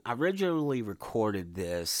I originally recorded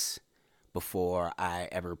this before I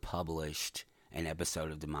ever published an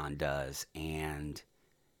episode of Demond Does, and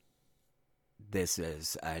this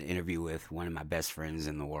is an interview with one of my best friends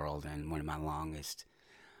in the world and one of my longest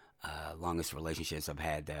relationships I've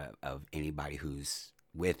had of anybody who's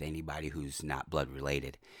with anybody who's not blood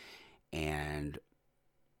related. And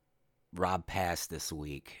Rob passed this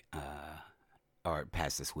week. Rob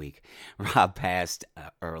passed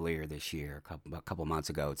earlier this year, a couple months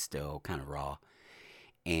ago. It's still kind of raw,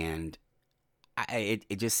 and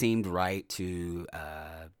it just seemed right to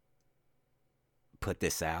put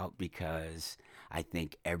this out because I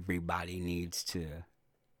think everybody needs a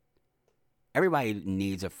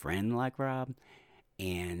friend like Rob,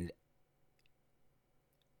 and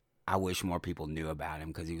I wish more people knew about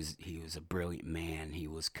him because he was a brilliant man. He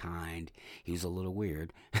was kind. He was a little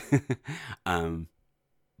weird,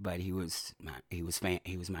 but he was my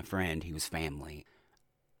friend. He was family.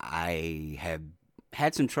 I have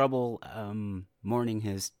had some trouble mourning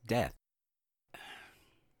his death.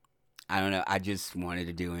 I don't know. I just wanted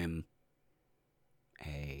to do him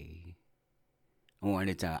I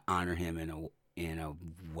wanted to honor him in a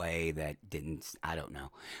way that didn't. I don't know.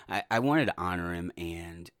 I wanted to honor him,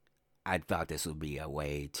 and I thought this would be a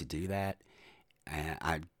way to do that.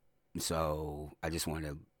 And so I just wanted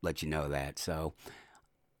to let you know that. So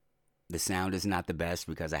the sound is not the best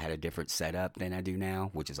because I had a different setup than I do now,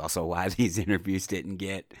 which is also why these interviews didn't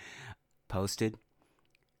get posted.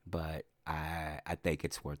 But I think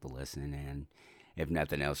it's worth a listen, and if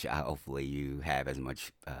nothing else, hopefully you have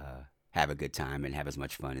have a good time and have as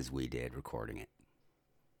much fun as we did recording it.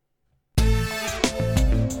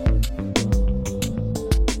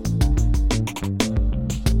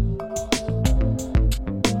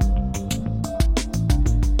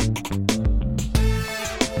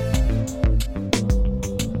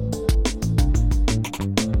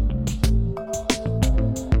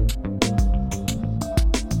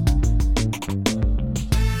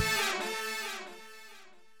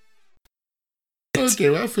 Okay,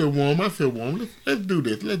 well, I feel warm. Let's do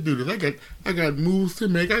this. I got moves to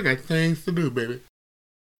make. I got things to do, baby.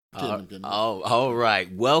 All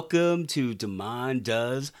right. Welcome to Demond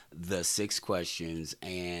Does the 6 Questions,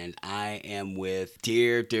 and I am with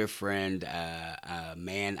dear friend, a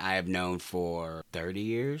man I have known for 30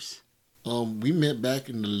 years. We met back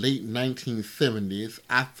in the late 1970s.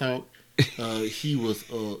 I thought he was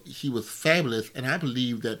fabulous, and I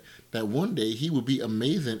believed that one day he would be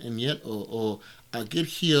amazing, and yet I get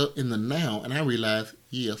here in the now, and I realize,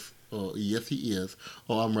 yes, he is.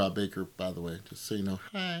 I'm Rob Baker, by the way, just so you know.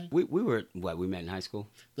 Hi. We met in high school?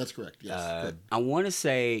 That's correct, yes. I want to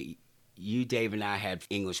say you, Dave, and I had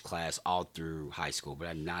English class all through high school, but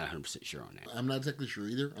I'm not 100% sure on that. I'm not exactly sure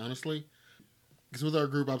either, honestly. Because with our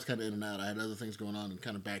group, I was kind of in and out. I had other things going on and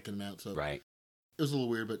kind of back in and out, so right. It was a little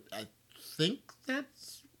weird, but I think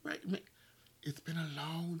that's right. It's been a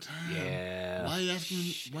long time. Yeah. Why you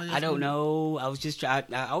asking? I don't know. I was just I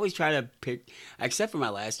always try to pick, except for my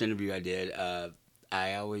last interview I did.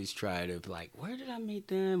 I always try to where did I meet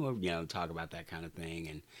them, or talk about that kind of thing.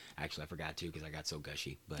 And actually, I forgot to because I got so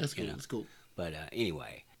gushy. But that's cool. That's cool. But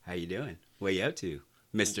anyway, how you doing? What you up to,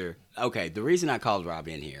 Mister? Okay, the reason I called Rob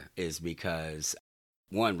in here is because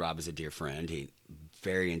one, Rob is a dear friend. He's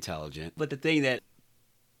very intelligent. But the thing that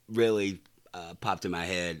really popped in my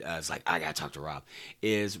head, it's like, I gotta talk to Rob,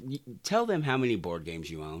 is tell them how many board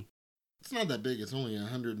games you own. It's not that big. It's only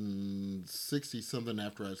 160 something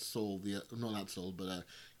after I sold not sold, but I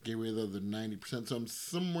gave away the other 90%. So I'm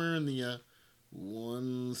somewhere in the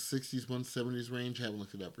 160s, 170s range. I haven't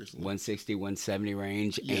looked it up recently. 160, 170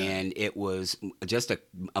 range. Yeah. And it was just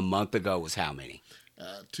a month ago was how many?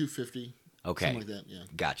 250. Okay. Something like that, yeah.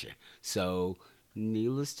 Gotcha. So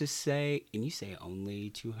needless to say, and you say only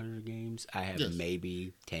 200 games? I have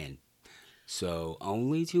maybe 10. So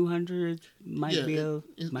only 200 might be a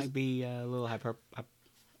little hyperbolic.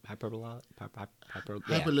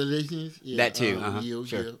 Yeah. That too.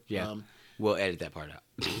 Sure. Yeah. We'll edit that part out.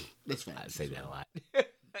 That's fine. I say that a lot.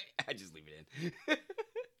 I just leave it in.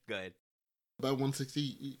 Go ahead. About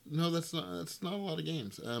 160. No, that's not a lot of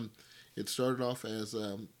games. It started off as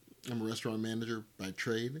I'm a restaurant manager by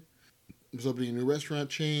trade. I was opening a new restaurant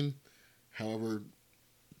chain. However,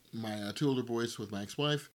 my 2 older boys with my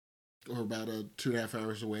ex-wife were about 2.5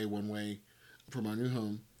 hours away one way from our new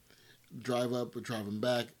home. Drive up or driving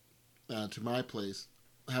back to my place.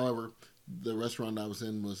 However, the restaurant I was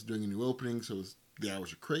in was doing a new opening, so the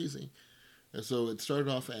hours are crazy. And so it started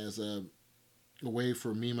off as a way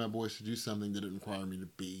for me and my boys to do something that didn't require me to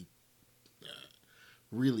be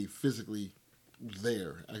really physically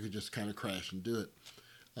there. I could just kind of crash and do it.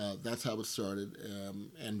 That's how it started,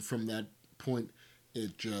 and from that point,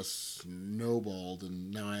 it just snowballed,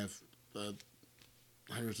 and now I have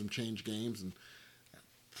hundreds and change games, and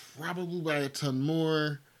probably buy a ton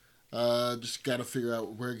more. Just got to figure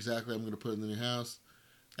out where exactly I'm going to put it in the new house.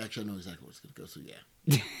 Actually, I know exactly where it's going to go, so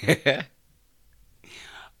yeah.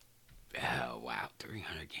 Oh, wow.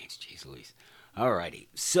 300 games. Jeez Louise. Alrighty.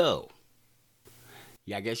 So,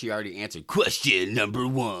 yeah, I guess you already answered question number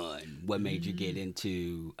 1. What made you get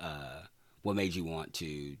into, what made you want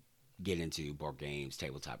to get into board games,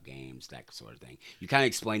 tabletop games, that sort of thing? You kind of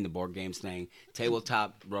explained the board games thing.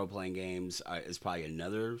 Tabletop role-playing games is probably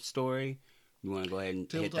another story. You want to go ahead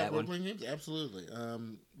and hit that one? Tabletop role-playing games? Absolutely.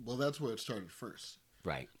 Well, that's where it started first.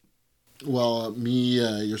 Right. Well, me,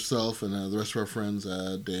 yourself, and the rest of our friends,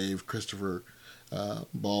 Dave, Christopher,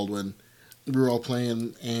 Baldwin, we were all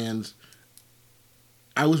playing, and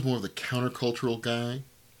I was more of the countercultural guy.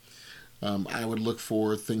 I would look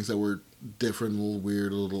for things that were different, a little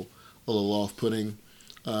weird, a little off-putting.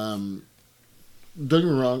 Don't get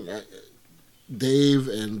me wrong, Dave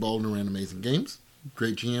and Baldwin ran amazing games,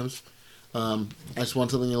 great GMs. I just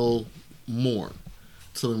want something a little more,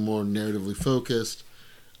 something more narratively focused,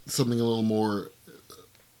 something a little more,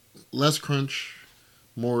 less crunch,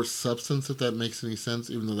 more substance, if that makes any sense,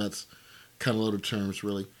 even though that's kind of loaded terms,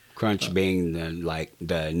 really. Crunch being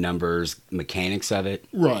the numbers, mechanics of it.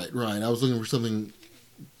 Right. I was looking for something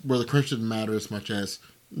where the crunch didn't matter as much as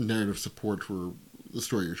narrative support for the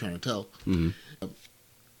story you're trying to tell. Mm-hmm.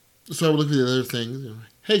 So I would look at the other things.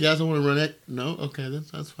 Hey guys, I want to run it. No, okay,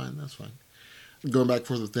 that's fine. Going back and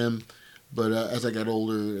forth with them, but as I got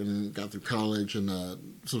older and got through college and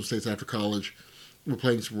some states after college, we're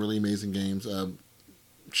playing some really amazing games.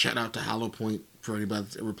 Shout out to Hollow Point for anybody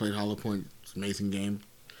that's ever played Hollow Point. It's an amazing game.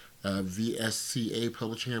 VSCA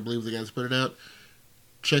Publishing, I believe the guys put it out.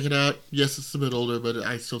 Check it out. Yes, it's a bit older, but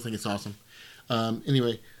I still think it's awesome.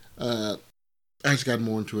 Anyway, I just got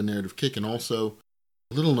more into a narrative kick, and also,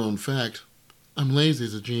 little known fact, I'm lazy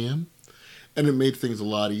as a GM, and it made things a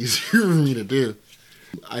lot easier for me to do.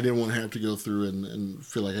 I didn't want to have to go through and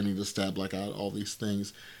feel like I need to stab like out all these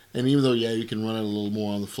things. And even though, yeah, you can run it a little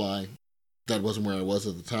more on the fly, that wasn't where I was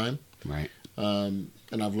at the time. Right. And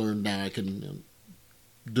I've learned now I can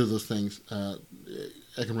do those things. I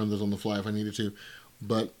can run those on the fly if I needed to.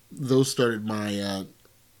 But those started my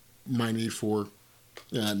my need for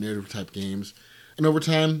narrative type games. And over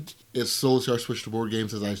time, it slowly started to switch to board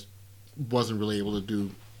games as I wasn't really able to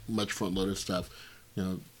do much front loaded stuff. You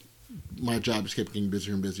know, my job just kept getting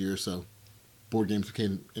busier and busier, so board games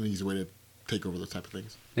became an easy way to take over those type of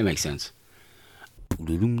things. That makes sense.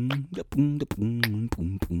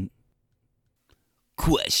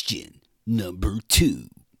 Question number 2.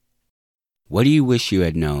 What do you wish you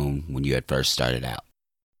had known when you had first started out?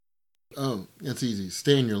 Oh, that's easy.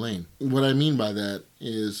 Stay in your lane. What I mean by that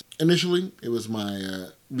is, initially, it was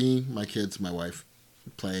me, my kids, my wife,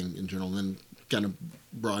 playing in general, then kind of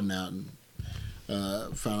broadened out and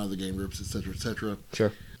found other game groups, etc., etc.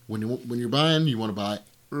 Sure. When you're buying, you want to buy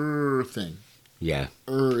thing. Yeah.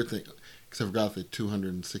 Thing. Because I forgot the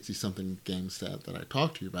 260-something game stat that I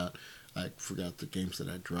talked to you about. I forgot the games that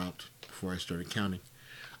I dropped before I started counting.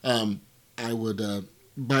 I would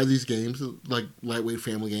buy these games, like lightweight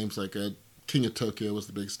family games, like King of Tokyo was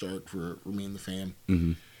the big start for me and the fam.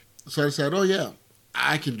 Mm-hmm. So I decided, oh yeah,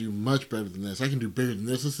 I can do much better than this. I can do bigger than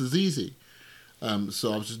this. This is easy.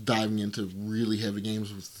 So I was just diving into really heavy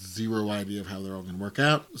games with zero idea of how they're all going to work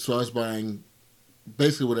out. So I was buying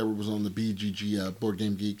basically whatever was on the BGG Board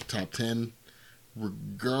Game Geek top 10,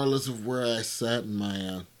 regardless of where I sat in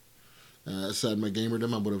my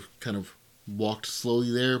gamerdom. I would have kind of walked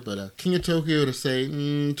slowly there, but King of Tokyo, to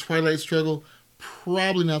say Twilight Struggle,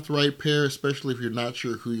 probably not the right pair, especially if you're not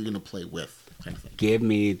sure who you're going to play with. Kind of thing. Give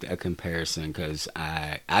me a comparison, because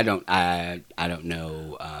I don't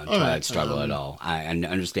know Twilight Struggle at all. I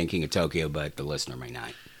understand King of Tokyo, but the listener may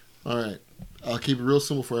not. All right, I'll keep it real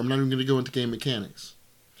simple for you. I'm not even going to go into game mechanics.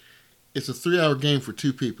 It's a 3-hour game for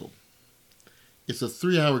 2 people. It's a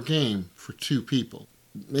 3-hour game for 2 people.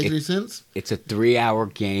 Make any sense? It's a 3-hour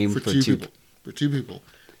game for 2 people. For 2 people.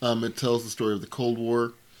 It tells the story of the Cold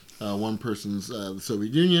War. One person's the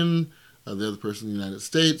Soviet Union, the other person the United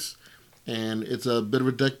States. And it's a bit of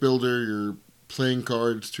a deck builder. You're playing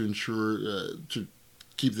cards to ensure to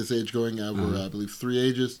keep this age going over, I believe, 3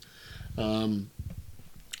 ages.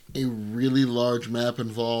 A really large map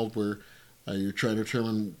involved where you're trying to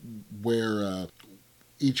determine where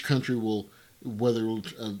each country will, whether it will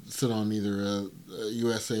sit on either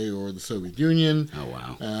USA or the Soviet Union. Oh,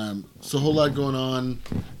 wow. So a whole lot going on.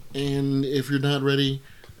 And if you're not ready,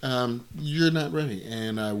 You're not ready,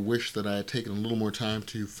 and I wish that I had taken a little more time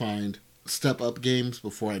to find step up games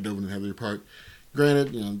before I dove into the heavier part.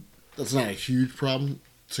 Granted, that's not a huge problem.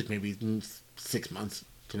 It took maybe 6 months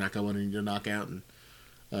to knock out what I needed to knock out, and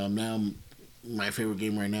now my favorite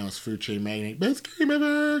game right now is Food Chain Magnate. Best game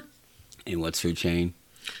ever. And what's Food Chain?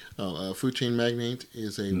 Oh, Food Chain Magnate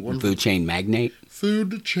is a wonderful Food Chain Magnate.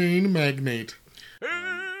 Food Chain Magnate.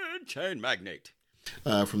 Food Chain Magnate.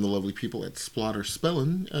 From the lovely people at Splotter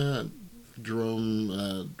Spellin, Jerome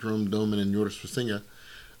Doman and Jordas Rasinga.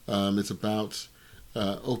 It's about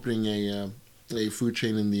opening a food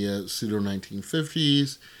chain in the pseudo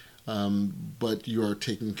 1950s, but you are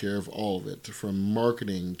taking care of all of it, from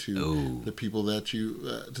marketing to the people that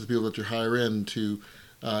you hire in to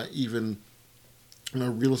even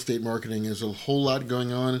real estate marketing. There's a whole lot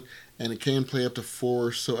going on, and it can play up to 4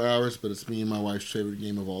 or so hours, but it's me and my wife's favorite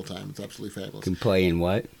game of all time. It's absolutely fabulous. Can play in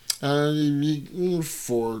what?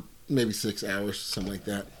 4, maybe 6 hours, something like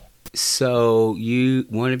that. So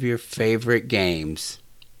one of your favorite games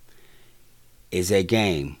is a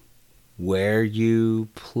game where you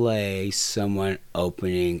play someone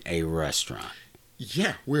opening a restaurant.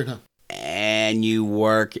 Yeah, weird, huh? And you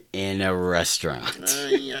work in a restaurant.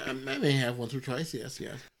 Yeah, I may have once or twice. Yes.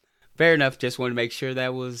 Fair enough. Just wanted to make sure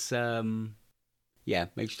that was, I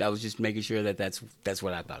was just making sure that that's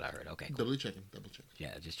what I thought I heard. Okay, cool. Double checking.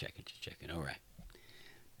 Yeah, just checking. All right.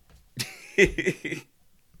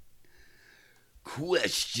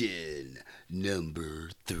 Question number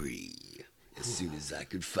 3. As soon as I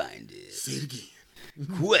could find it. Say it again.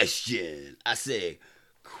 Question. I say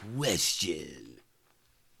question.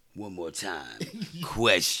 One more time.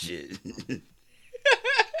 Question.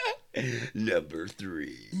 Number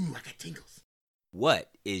 3. Ooh, I got tingles. What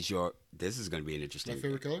is your... This is going to be an interesting... My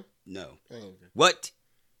favorite color? No. Oh, okay. What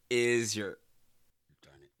is your...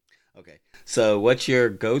 Darn it. Okay. So, what's your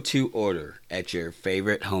go-to order at your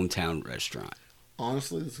favorite hometown restaurant?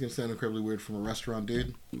 Honestly, this is going to sound incredibly weird from a restaurant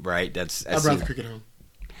dude. Right? That's I'd rather cook at home.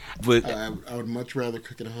 But, I would much rather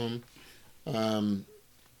cook at home.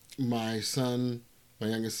 My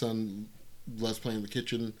youngest son, loves playing in the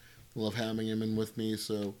kitchen. Love having him in with me,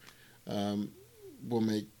 so we'll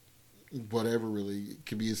make whatever, really. It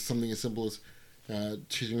could be something as simple as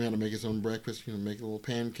teaching him how to make his own breakfast. Make a little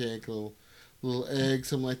pancake, a little egg,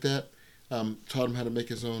 something like that. Taught him how to make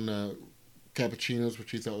his own cappuccinos,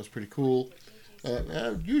 which he thought was pretty cool.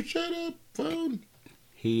 You shut up, phone.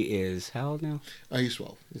 He is how old now? He's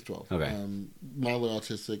 12. Okay. Mildly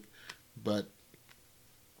autistic, but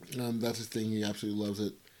that's his thing. He absolutely loves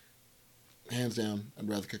it. Hands down, I'd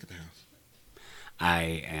rather cook at the house.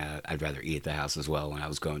 I'd rather eat at the house as well. When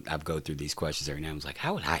I'd go through these questions every now and I was like,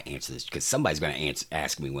 how would I answer this? Because somebody's going to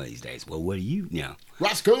ask me one of these days, well, what do you know?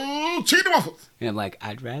 Roscoe Chicken Waffles! And I'm like,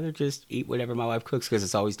 I'd rather just eat whatever my wife cooks because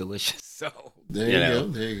it's always delicious. So There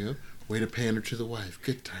you go. Way to pander to the wife.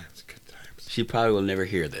 Good times. She probably will never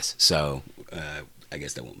hear this, so I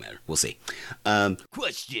guess that won't matter. We'll see.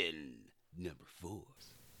 Question number 4.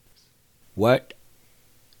 What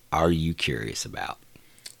are you curious about?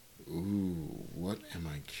 Ooh, what am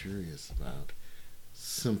I curious about?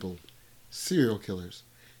 Simple. Serial killers.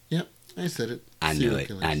 Yep, I said it. I knew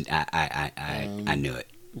it. I knew it.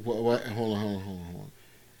 What? Hold on.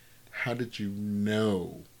 How did you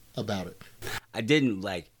know about it? I didn't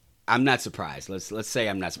I'm not surprised. Let's say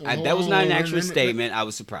I'm not surprised. That was not an actual statement. I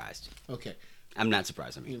was surprised. Okay. I'm not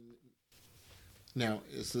surprised. Now,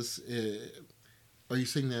 is this... are you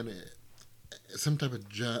saying that some type of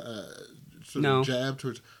jab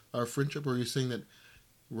towards our friendship, or are you saying that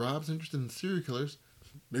Rob's interested in serial killers?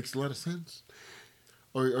 Makes a lot of sense.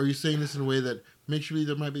 Or are you saying this in a way that makes you believe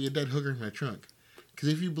there might be a dead hooker in my trunk? Because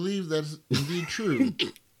if you believe that's indeed true,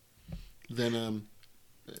 then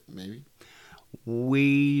maybe.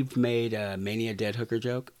 We've made many a dead hooker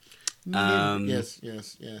joke. Yes.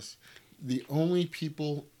 The only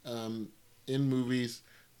people in movies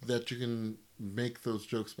that you can make those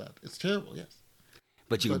jokes about. It's terrible, yes.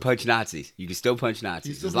 But you can punch Nazis. You can still punch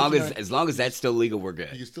Nazis. As long as that's still legal, we're good.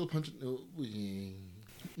 You can still punch...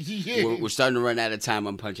 We're starting to run out of time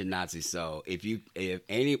on punching Nazis. So if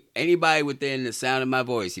anybody within the sound of my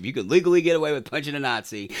voice, if you could legally get away with punching a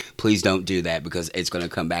Nazi, please don't do that, because it's going to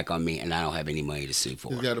come back on me, and I don't have any money to sue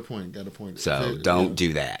for. You got a point. So don't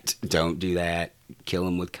do that. Don't do that. Kill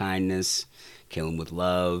them with kindness. Kill them with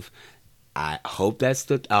love. I hope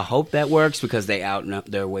that works, because there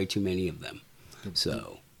are way too many of them.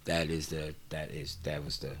 So that was the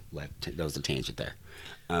tangent there.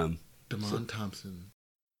 Damon Thompson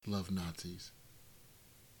loved Nazis.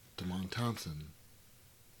 Damon Thompson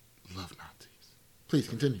loved Nazis. Please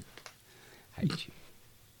continue. I hate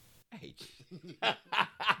you. Hey.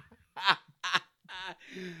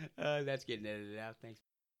 That's getting edited out. Thanks.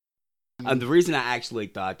 The reason I actually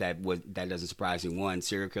thought that doesn't surprise me. One,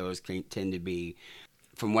 serial killers tend to be,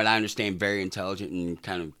 from what I understand, very intelligent and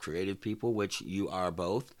kind of creative people, which you are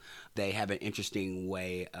both. They have an interesting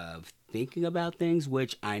way of thinking about things,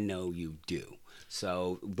 which I know you do.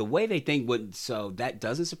 So the way they think would, so that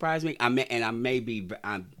doesn't surprise me. I may be,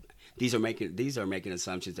 these are making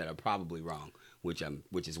assumptions that are probably wrong, which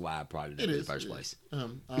is why I brought it up in the first place.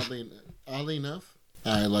 Oddly enough,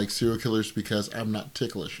 I like serial killers because I'm not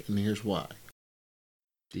ticklish, and here's why.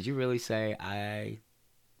 Did you really say I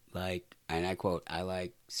like, and I quote, I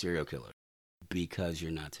like serial killers because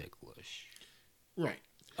you're not ticklish? Right.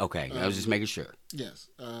 Okay, I was just making sure. Yes.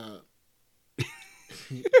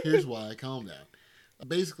 Here's why. Calm down.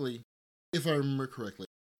 Basically, if I remember correctly,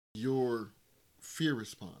 your fear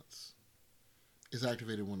response is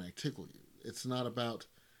activated when I tickle you. It's not about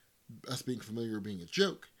us being familiar or being a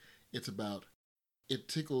joke. It's about it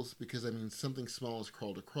tickles because that means something small has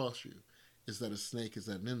crawled across you. Is that a snake? Is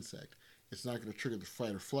that an insect? It's not going to trigger the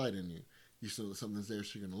fight or flight in you. You know that something's there,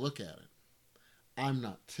 so you're going to look at it. I'm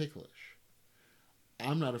not ticklish.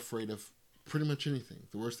 I'm not afraid of pretty much anything.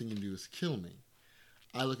 The worst thing you can do is kill me.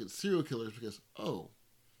 I look at serial killers because,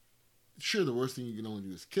 sure, the worst thing you can only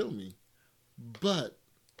do is kill me, but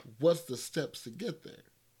what's the steps to get there?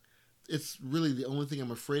 It's really the only thing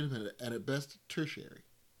I'm afraid of, and at best, tertiary.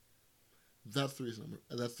 That's the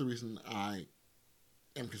reason I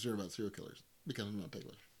am concerned about serial killers, because I'm not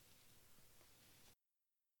ticklish.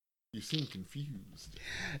 You seem confused.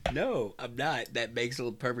 No, I'm not. That makes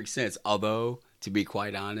perfect sense. Although, to be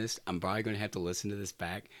quite honest, I'm probably going to have to listen to this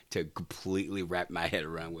back to completely wrap my head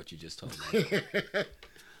around what you just told me.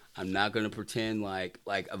 I'm not going to pretend like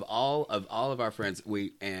of all of our friends,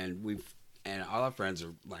 and all our friends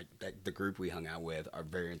are like the group we hung out with are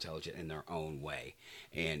very intelligent in their own way.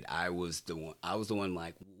 And I was the one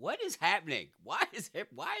like, what is happening? Why is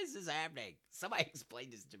this happening? Somebody explain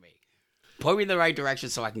this to me. Point me in the right direction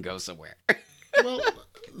so I can go somewhere. Well,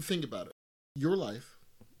 think about it. Your life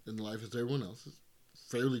and the life of everyone else is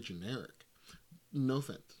fairly generic. No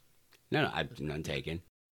offense. No, none taken.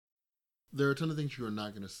 There are a ton of things you are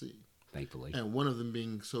not going to see. Thankfully. And one of them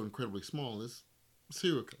being so incredibly small is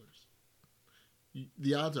serial killers.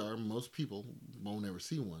 The odds are most people won't ever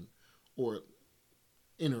see one or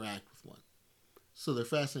interact with one. So they're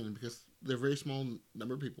fascinating because they're a very small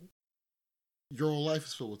number of people. Your whole life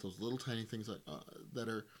is filled with those little tiny things that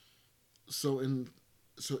are so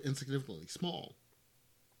insignificantly small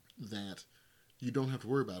that you don't have to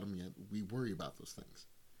worry about them, yet we worry about those things.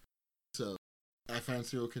 So I find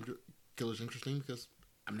serial killers interesting because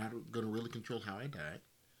I'm not going to really control how I die.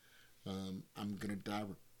 I'm going to die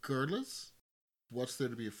regardless. What's there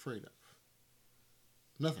to be afraid of?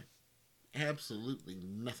 Nothing. Absolutely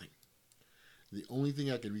nothing. The only thing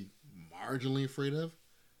I could be marginally afraid of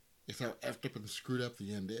is how effed up and screwed up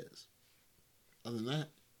the end is. Other than that,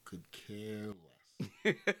 could care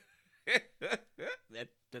less.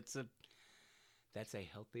 That's a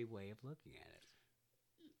healthy way of looking at it.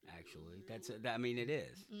 Actually, it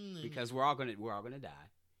is because we're all gonna die,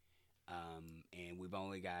 and we've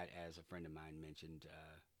only got, as a friend of mine mentioned,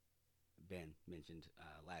 Ben mentioned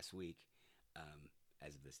last week,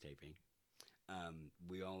 as of this taping,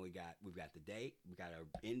 we've got the date, we got our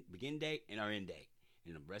begin date and our end date,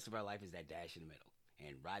 and the rest of our life is that dash in the middle,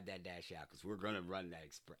 and ride that dash out because we're gonna run that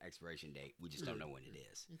expiration date. We just don't know when it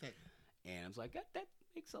is. Okay. And I was like, that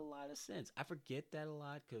makes a lot of sense. I forget that a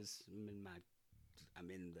lot because I'm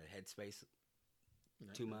in the headspace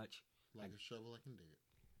too much. Like a shovel, I can dig it.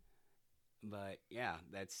 But yeah,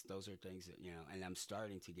 those are things that, and I'm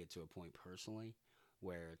starting to get to a point personally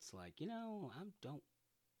where it's like,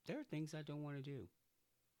 there are things I don't want to do,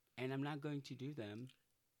 and I'm not going to do them,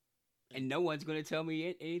 and no one's going to tell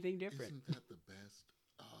me anything different. Isn't that the best?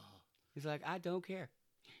 Oh. It's like, I don't care.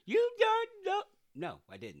 You don't know. No,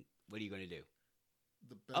 I didn't. What are you going to do?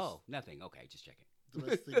 Nothing. Okay, just checking. The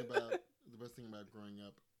best thing about growing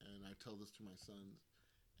up, and I tell this to my sons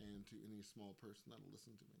and to any small person that'll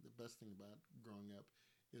listen to me, the best thing about growing up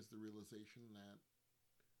is the realization that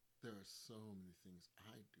there are so many things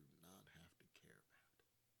I do not have to care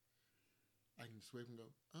about. I can just wave and go,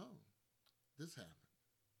 oh, this happened.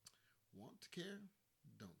 Want to care?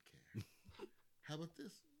 Don't care. How about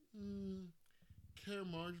this? Care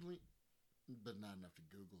marginally, but not enough to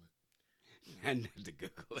Google it. Not enough to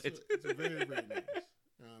Google it. It's very, very nice.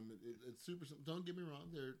 It's super simple. Don't get me wrong.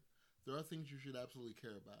 There are things you should absolutely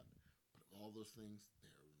care about, but all those things,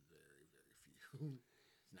 there are very, very few.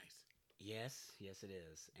 It's nice. Yes, it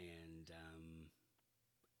is. And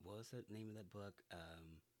what was the name of that book?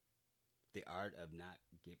 The art of not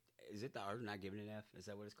give. Is it the art of not giving an F? Is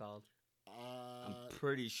that what it's called? I'm Uh,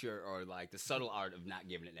 pretty sure, or like the subtle art of not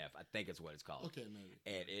giving an F. I think it's what it's called. okay, maybe.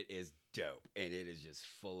 And it is dope, and it is just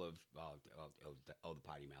full of the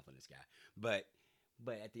potty mouth on this guy. But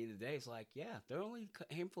at the end of the day, it's like, yeah, there are only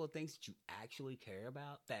a handful of things that you actually care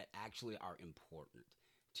about that actually are important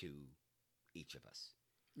to each of us.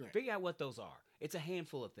 Right. Figure out what those are. It's a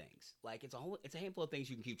handful of things. Like it's a handful of things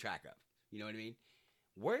you can keep track of. You know what I mean?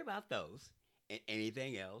 Worry about those, and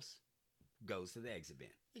anything else goes to the exit bin.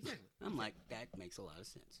 Exactly. I'm like, that makes a lot of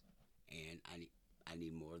sense, and I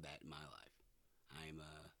need more of that in my life. I'm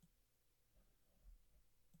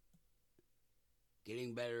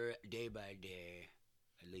getting better day by day.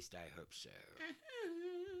 At least I hope so. I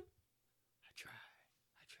try,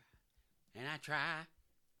 and I try.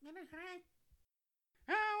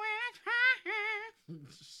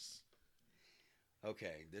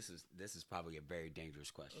 Okay, this is probably a very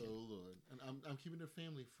dangerous question. Oh Lord, and I'm keeping it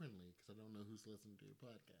family friendly because I don't know who's listening to your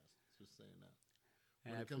podcast. Just saying that.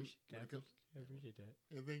 I appreciate that.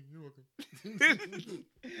 Yeah, thank you. You're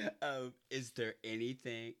welcome. Is there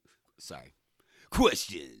anything? Sorry.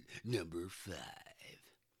 Question number 5.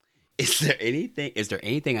 Is there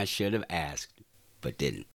anything I should have asked but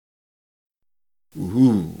didn't?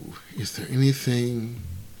 Ooh, is there anything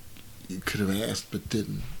you could have asked but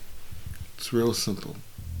didn't? It's real simple.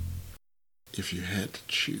 If you had to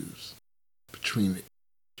choose between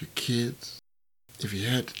your kids, if you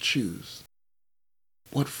had to choose,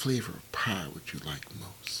 what flavor of pie would you like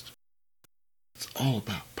most? It's all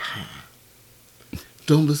about pie.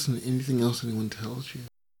 Don't listen to anything else anyone tells you.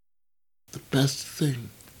 The best thing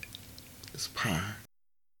is pie.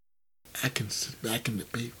 I can sit back and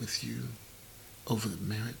debate with you over the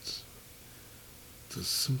merits. The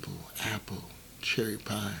simple apple cherry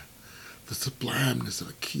pie, the sublimeness of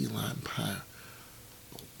a key lime pie,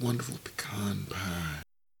 a wonderful pecan pie.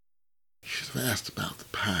 You should have asked about the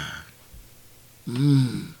pie.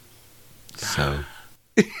 So,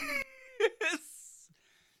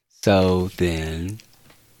 so then,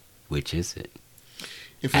 which is it?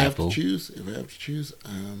 If I have Apple. to choose,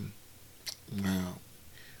 wow.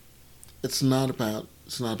 It's not about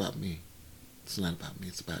me. It's not about me.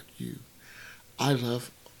 It's about you. I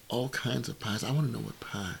love all kinds of pies. I want to know what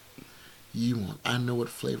pie you want. I know what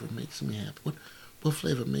flavor makes me happy. What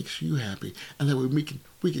flavor makes you happy, and that way we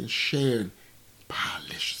can share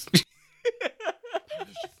pie-liciousness.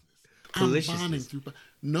 I'm bonding through pie.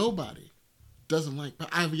 Nobody doesn't like pie.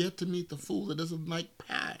 I've yet to meet the fool that doesn't like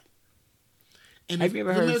pie. And Have you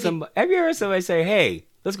ever heard somebody say, "Hey,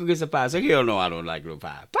 let's go get some pie"? So he don't know I don't like real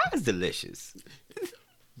pie. Pie is delicious.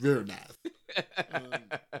 Very nice.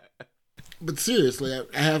 But seriously,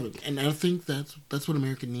 I haven't, and I think that's what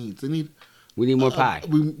America needs. We need more pie.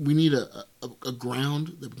 We need a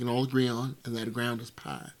ground that we can all agree on, and that ground is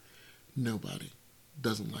pie. Nobody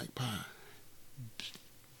doesn't like pie.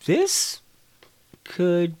 This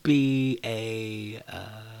could be a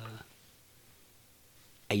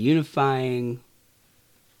unifying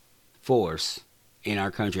force in our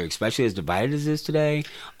country, especially as divided as it is today,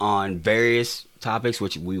 on various topics,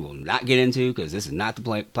 which we will not get into because this is not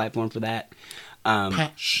the platform for that.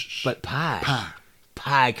 But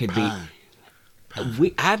pie could be.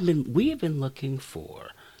 We have been looking for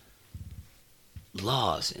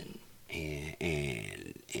laws and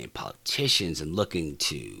politicians, and looking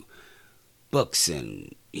to books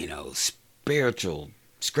and spiritual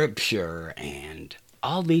scripture and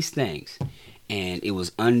all these things, and it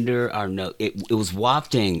was under our it was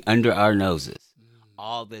wafting under our noses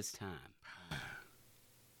all this time.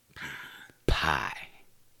 Pie.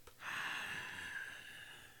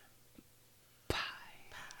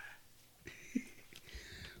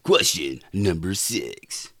 Question number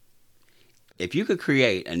 6. If you could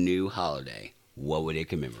create a new holiday, what would it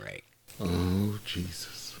commemorate? Oh,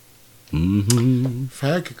 Jesus. Mm-hmm. If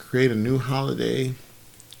I could create a new holiday,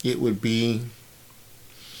 it would be,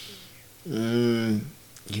 you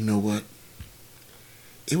know what?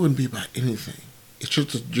 It wouldn't be about anything. It's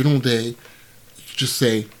just a general day. You just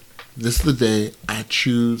say, this is the day I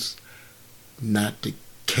choose not to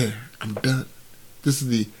care. I'm done. This is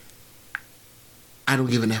the I don't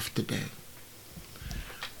give an F today.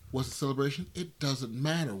 What's the celebration? It doesn't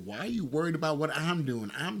matter. Why are you worried about what I'm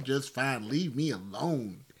doing? I'm just fine. Leave me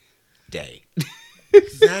alone. Day.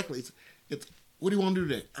 Exactly. It's what do you want to do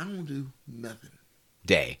today? I want to do nothing.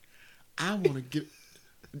 Day. I want to get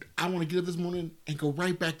up this morning and go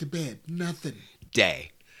right back to bed. Nothing.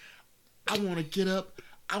 Day. I want to get up.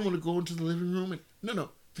 I want to go into the living room and the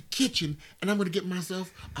kitchen, and I'm going to get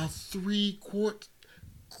myself a 3-quart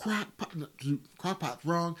crock pot.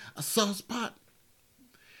 Wrong. A sauce pot.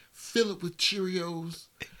 fill it with Cheerios,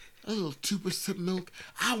 a little 2% milk.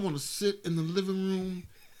 I want to sit in the living room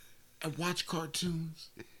and watch cartoons.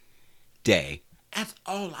 Day. That's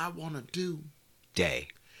all I want to do. Day.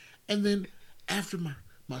 And then after my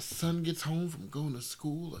son gets home from going to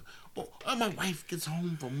school or my wife gets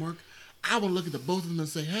home from work, I will look at the both of them and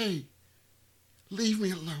say, hey, leave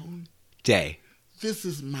me alone. Day. This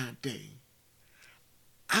is my day.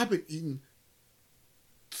 I've been eating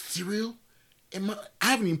cereal and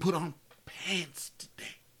I haven't even put on pants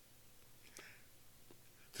today.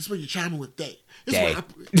 This is what you're chiming with day. This Day. Is what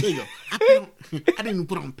there you go. I didn't even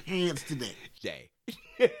put on pants today. Day.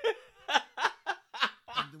 And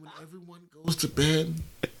then when everyone goes to bed,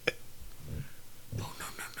 no.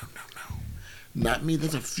 Not me.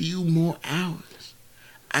 There's a few more hours.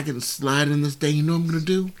 I can slide in this day. You know what I'm going to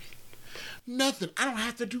do? Nothing. I don't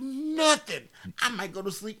have to do nothing. I might go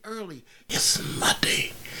to sleep early. It's my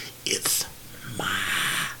day. It's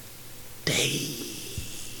my day.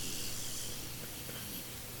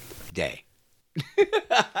 Day.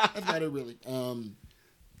 That's about it, really.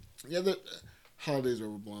 Yeah, the holidays are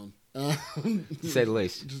overblown. Say the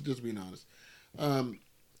least. Just being honest.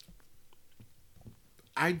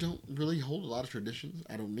 I don't really hold a lot of traditions.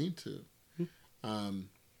 I don't need to. I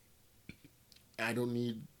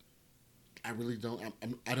really don't.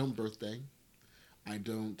 I don't birthday. I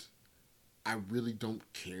really don't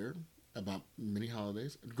care about many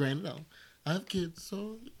holidays. Granted, I have kids,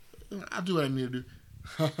 so I'll do what I need to do.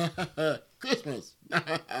 Christmas,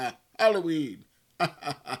 Halloween,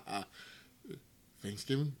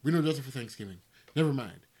 Thanksgiving. We don't dress up for Thanksgiving. Never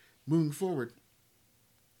mind. Moving forward,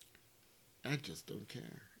 I just don't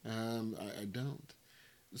care. I don't.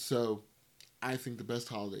 So, I think the best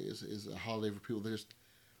holiday is a holiday for people that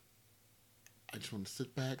I just want to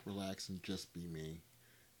sit back, relax, and just be me,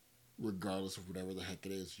 regardless of whatever the heck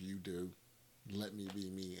it is you do. Let me be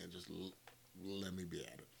me and just let me be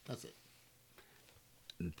at it. That's it.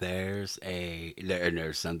 There's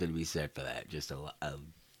something to be said for that. Just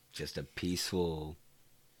a peaceful.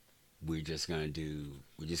 We're just gonna do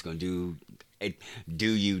a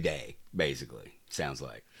do you day, basically. Sounds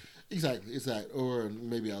like. Exactly. It's that, or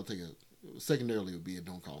maybe I'll take secondarily would be a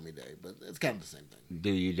don't call me day, but it's kind of the same thing.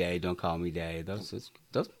 Do you day, don't call me day. Those.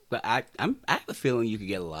 But I have a feeling you could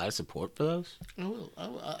get a lot of support for those. I will.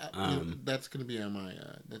 That's gonna be on my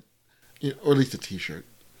or at least a T-shirt.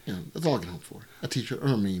 That's all I can hope for. A T-shirt or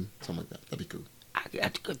a meme, something like that. That'd be cool. I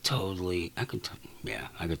could totally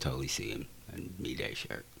see him in me day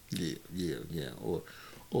shirt. Yeah.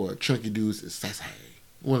 Or Chunky Dudes is sassy.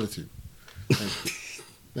 One or two.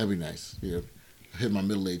 That'd be nice. Yeah. Hit my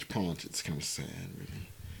middle-aged paunch. It's kind of sad, really.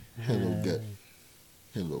 Hello, gut.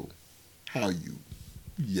 Hello. How you?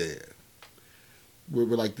 Yeah.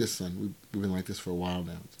 We're like this, son. We've been like this for a while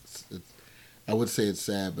now. I would say it's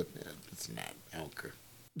sad, but it's not. I don't care.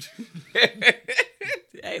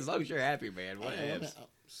 Hey, as long as you're happy, man. What I'm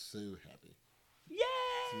so happy. Yay!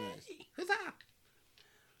 It's nice. Huzzah!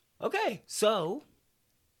 Okay, so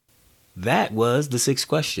that was the 6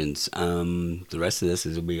 questions. The rest of this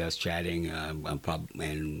will be us chatting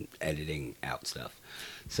and editing out stuff.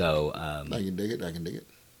 So I can dig it.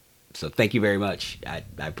 So thank you very much. I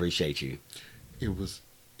appreciate you. It was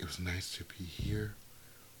nice to be here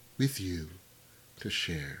with you to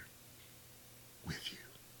share with you.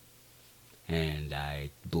 And I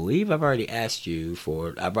believe I've already asked you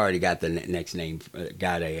I've already got the next name,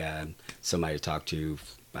 got somebody to talk to,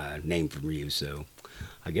 name from you. So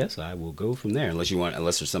I guess I will go from there. Unless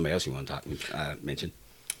there's somebody else you want to mention.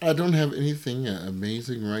 I don't have anything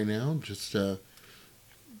amazing right now. Just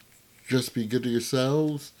be good to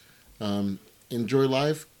yourselves. Enjoy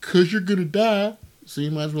life, 'cause you're gonna die. So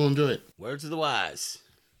you might as well enjoy it. Words of the wise.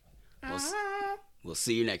 We'll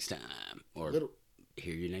see you next time, or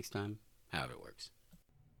hear you next time. However it works.